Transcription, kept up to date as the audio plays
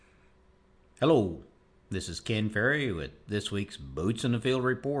Hello, this is Ken Ferry with this week's Boots in the Field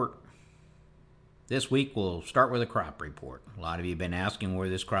report. This week we'll start with a crop report. A lot of you have been asking where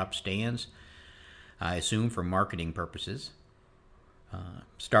this crop stands, I assume for marketing purposes.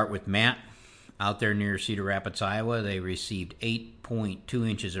 Start with Matt. Out there near Cedar Rapids, Iowa, they received 8.2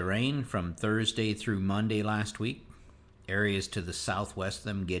 inches of rain from Thursday through Monday last week. Areas to the southwest of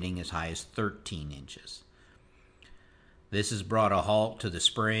them getting as high as 13 inches. This has brought a halt to the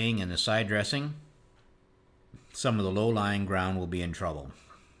spraying and the side dressing. Some of the low-lying ground will be in trouble.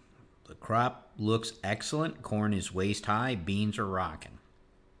 The crop looks excellent. Corn is waist high. Beans are rocking.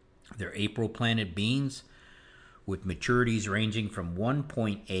 They're April planted beans with maturities ranging from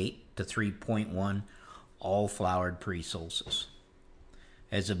 1.8 to 3.1, all flowered pre-solstice.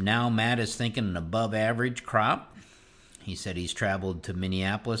 As of now, Matt is thinking an above average crop. He said he's traveled to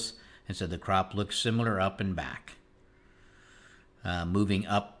Minneapolis and said the crop looks similar up and back. Moving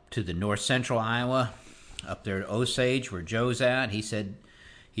up to the north central Iowa, up there to Osage where Joe's at, he said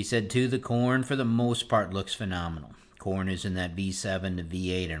too, the corn for the most part looks phenomenal. Corn is in that V7 to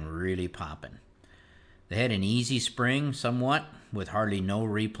V8 and really popping. They had an easy spring somewhat with hardly no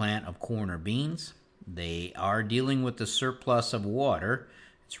replant of corn or beans. They are dealing with the surplus of water.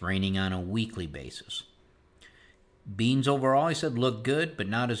 It's raining on a weekly basis. Beans overall, he said, look good, but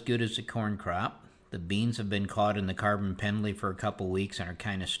not as good as the corn crop. The beans have been caught in the carbon penalty for a couple weeks and are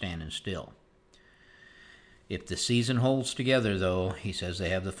kind of standing still. If the season holds together, though, he says they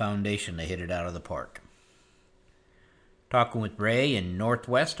have the foundation to hit it out of the park. Talking with Ray in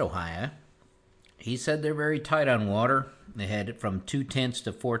northwest Ohio, he said they're very tight on water. They had it from 0.2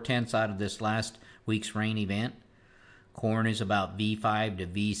 to 0.4 out of this last week's rain event. Corn is about V5 to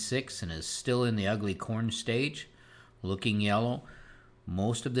V6 and is still in the ugly corn stage, looking yellow.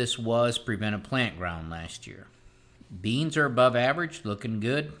 Most of this was prevented plant ground last year. Beans are above average, looking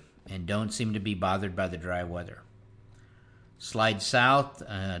good, and don't seem to be bothered by the dry weather. Slide south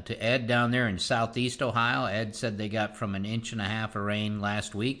to Ed down there in southeast Ohio. Ed said they got from 1.5 inches of rain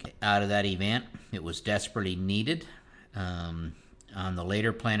last week out of that event. It was desperately needed. On the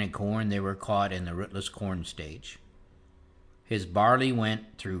later planted corn, they were caught in the rootless corn stage. His barley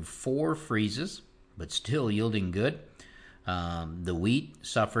went through 4 freezes, but still yielding good. The wheat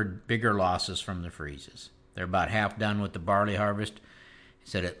suffered bigger losses from the freezes. They're about half done with the barley harvest. He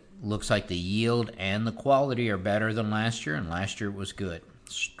said it looks like the yield and the quality are better than last year, and last year it was good.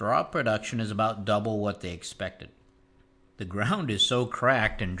 Straw production is about double what they expected. The ground is so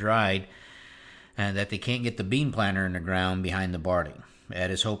cracked and dried that they can't get the bean planter in the ground behind the barley.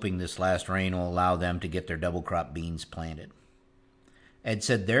 Ed is hoping this last rain will allow them to get their double crop beans planted. Ed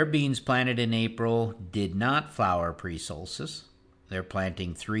said their beans planted in April did not flower pre-solstice. They're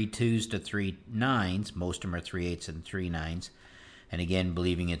planting 3.2s to 3.9s. Most of them are 3.8s and 3.9s. And again,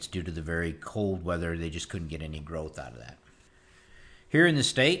 believing it's due to the very cold weather, they just couldn't get any growth out of that. Here in the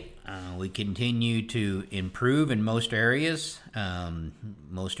state, we continue to improve in most areas.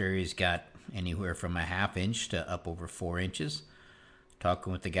 Most areas got anywhere from 0.5 inch to up over 4 inches.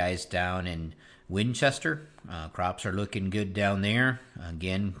 Talking with the guys down in Winchester, crops are looking good down there.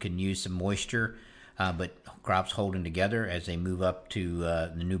 Again, can use some moisture, but crops holding together as they move up to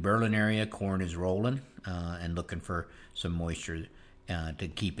the New Berlin area. Corn is rolling and looking for some moisture to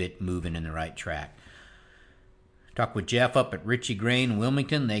keep it moving in the right track. Talked with Jeff up at Ritchie Grain,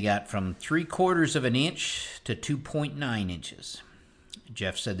 Wilmington. They got from 0.75 of an inch to 2.9 inches.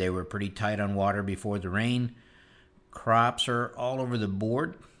 Jeff said they were pretty tight on water before the rain. Crops are all over the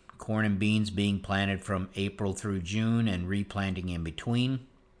board. Corn and beans being planted from April through June and replanting in between.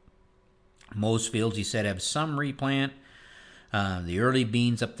 Most fields, he said, have some replant. The early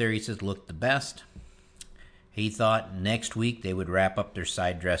beans up there, he says, look the best. He thought next week they would wrap up their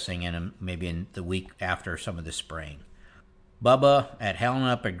side dressing and maybe in the week after some of the spraying. Bubba at Helen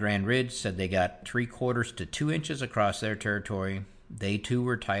up at Grand Ridge said they got 0.75 to 2 inches across their territory. They too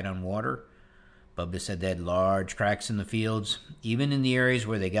were tight on water. Bubba said they had large cracks in the fields. Even in the areas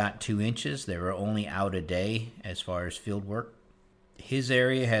where they got 2 inches, they were only out a day as far as field work. His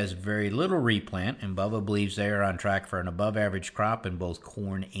area has very little replant, and Bubba believes they are on track for an above-average crop in both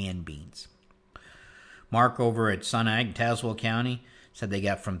corn and beans. Mark over at Sunag, Tazewell County, said they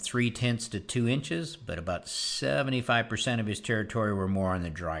got from 0.3 to 2 inches, but about 75% of his territory were more on the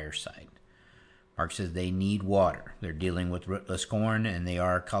drier side. Mark says they need water. They're dealing with rootless corn, and they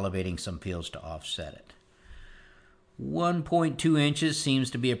are cultivating some fields to offset it. 1.2 inches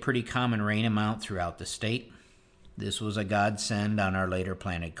seems to be a pretty common rain amount throughout the state. This was a godsend on our later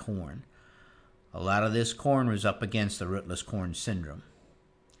planted corn. A lot of this corn was up against the rootless corn syndrome.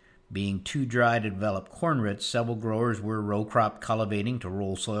 Being too dry to develop corn roots, several growers were row crop cultivating to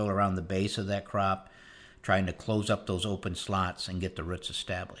roll soil around the base of that crop, trying to close up those open slots and get the roots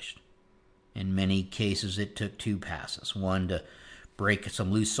established. In many cases, it took two passes, one to break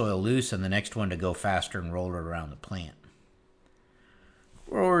some loose soil loose and the next one to go faster and roll it around the plant.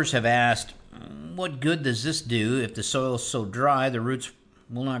 Growers have asked, what good does this do if the soil is so dry the roots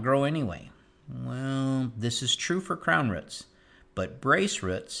will not grow anyway? Well, this is true for crown roots, but brace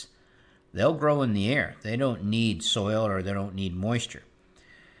roots, they'll grow in the air. They don't need soil or they don't need moisture.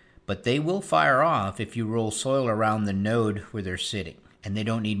 But they will fire off if you roll soil around the node where they're sitting, and they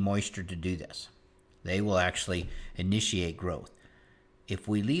don't need moisture to do this. They will actually initiate growth. If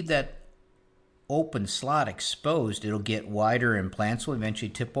we leave that open slot exposed, it'll get wider and plants will eventually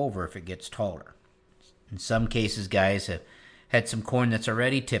tip over if it gets taller. In some cases, guys have had some corn that's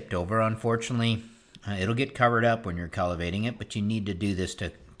already tipped over. Unfortunately, it'll get covered up when you're cultivating it, but you need to do this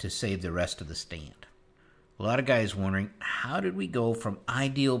to save the rest of the stand. A lot of guys wondering, how did we go from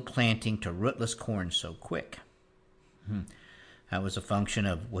ideal planting to rootless corn so quick? That was a function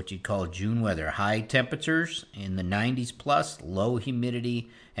of what you'd call June weather. High temperatures in the 90s plus, low humidity,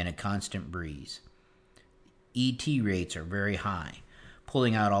 and a constant breeze. ET rates are very high,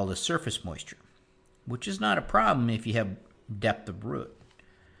 pulling out all the surface moisture, which is not a problem if you have depth of root.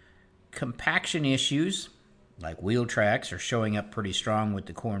 Compaction issues, like wheel tracks, are showing up pretty strong with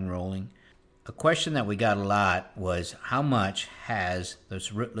the corn rolling. A question that we got a lot was, how much has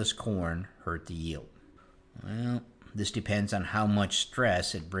this rootless corn hurt the yield? Well, this depends on how much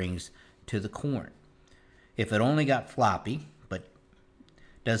stress it brings to the corn. If it only got floppy, but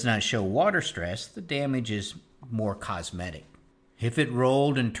does not show water stress, the damage is more cosmetic. If it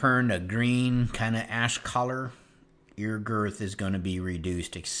rolled and turned a green, kind of ash color, ear girth is going to be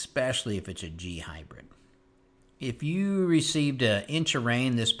reduced, especially if it's a G hybrid. If you received an inch of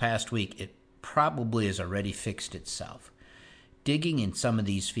rain this past week, it probably has already fixed itself. Digging in some of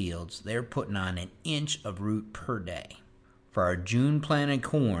these fields, they're putting on an inch of root per day. For our June planted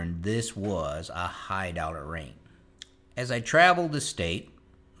corn, this was a high dollar rain. As I travel the state,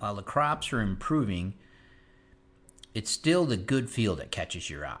 while the crops are improving, it's still the good field that catches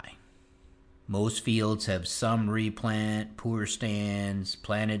your eye. Most fields have some replant, poor stands,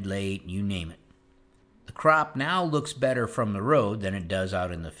 planted late, you name it. The crop now looks better from the road than it does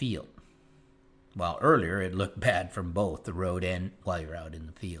out in the field, while earlier it looked bad from both the road and while you're out in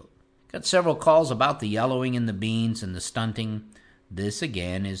the field. Got several calls about the yellowing in the beans and the stunting. This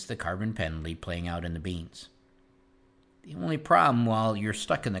again is the carbon penalty playing out in the beans. The only problem, while you're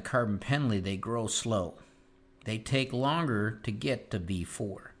stuck in the carbon penalty, they grow slow. They take longer to get to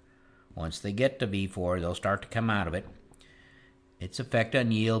V4. Once they get to V4, they'll start to come out of it. Its effect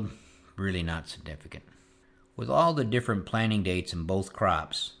on yield, really not significant. With all the different planting dates in both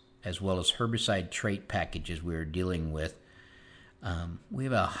crops, as well as herbicide trait packages we're dealing with, we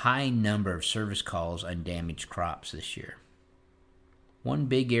have a high number of service calls on damaged crops this year. One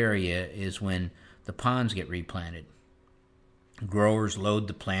big area is when the ponds get replanted. Growers load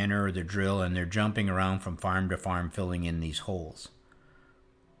the planter or the drill and they're jumping around from farm to farm filling in these holes.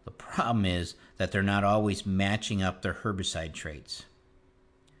 The problem is that they're not always matching up their herbicide traits.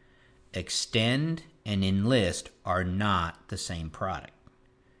 Extend and Enlist are not the same product.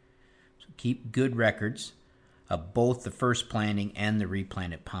 So keep good records of both the first planting and the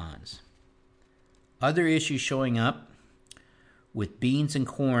replanted ponds. Other issues showing up with beans and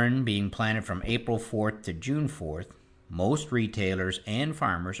corn being planted from April 4th to June 4th, most retailers and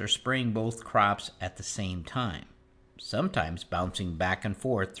farmers are spraying both crops at the same time, sometimes bouncing back and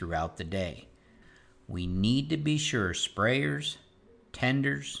forth throughout the day. We need to be sure sprayers,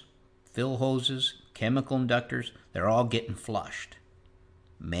 tenders, fill hoses, chemical inductors, they're all getting flushed.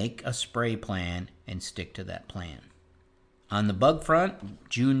 Make a spray plan and stick to that plan. On the bug front,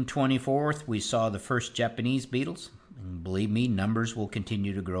 June 24th, we saw the first Japanese beetles, and believe me, numbers will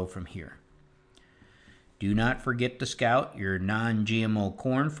continue to grow from here. Do not forget to scout your non-GMO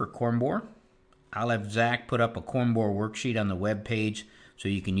corn for corn borer. I'll have Zach put up a corn borer worksheet on the web page so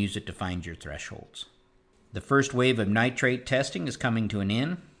you can use it to find your thresholds. The first wave of nitrate testing is coming to an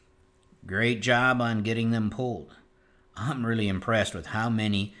end. Great job on getting them pulled. I'm really impressed with how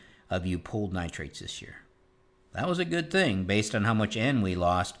many of you pulled nitrates this year. That was a good thing based on how much N we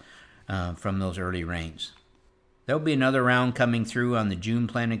lost from those early rains. There'll be another round coming through on the June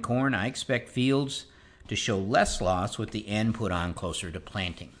planted corn. I expect fields to show less loss with the N put on closer to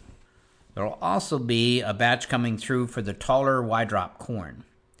planting. There will also be a batch coming through for the taller Y-drop corn.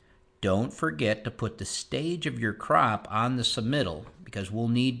 Don't forget to put the stage of your crop on the submittal because we'll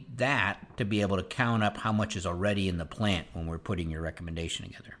need that to be able to count up how much is already in the plant when we're putting your recommendation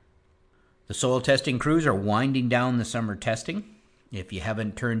together. The soil testing crews are winding down the summer testing. If you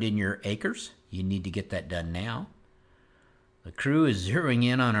haven't turned in your acres, you need to get that done now. The crew is zeroing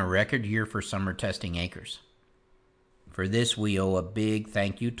in on a record year for summer testing acres. For this, we owe a big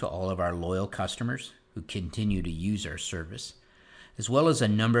thank you to all of our loyal customers who continue to use our service, as well as a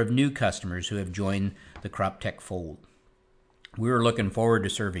number of new customers who have joined the CropTech fold. We're looking forward to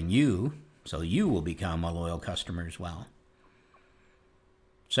serving you, so you will become a loyal customer as well.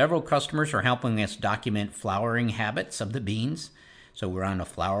 Several customers are helping us document flowering habits of the beans, so we're on a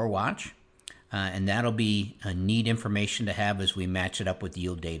flower watch, and that'll be a neat information to have as we match it up with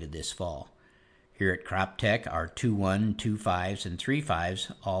yield data this fall. Here at CropTech, our 2-1, 2-5s, and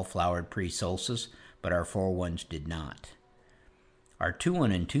 3-5s all flowered pre-solstice, but our 4-1s did not. Our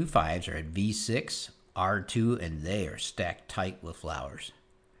 2-1 and 2-5s are at V6, R2, and they are stacked tight with flowers.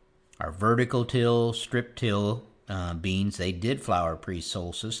 Our vertical till, strip till beans, they did flower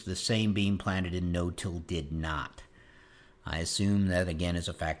pre-solstice. The same bean planted in no-till did not. I assume that again is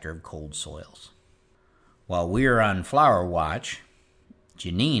a factor of cold soils. While we are on flower watch,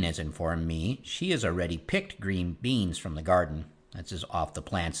 Janine has informed me she has already picked green beans from the garden. That's just off the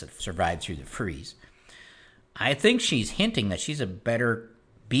plants that survived through the freeze. I think she's hinting that she's a better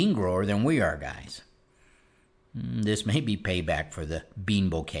bean grower than we are, guys. This may be payback for the bean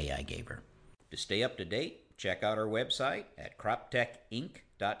bouquet I gave her. To stay up to date, check out our website at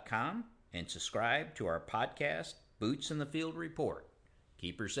croptechinc.com and subscribe to our podcast, Boots in the Field Report.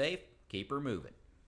 Keep her safe, keep her moving.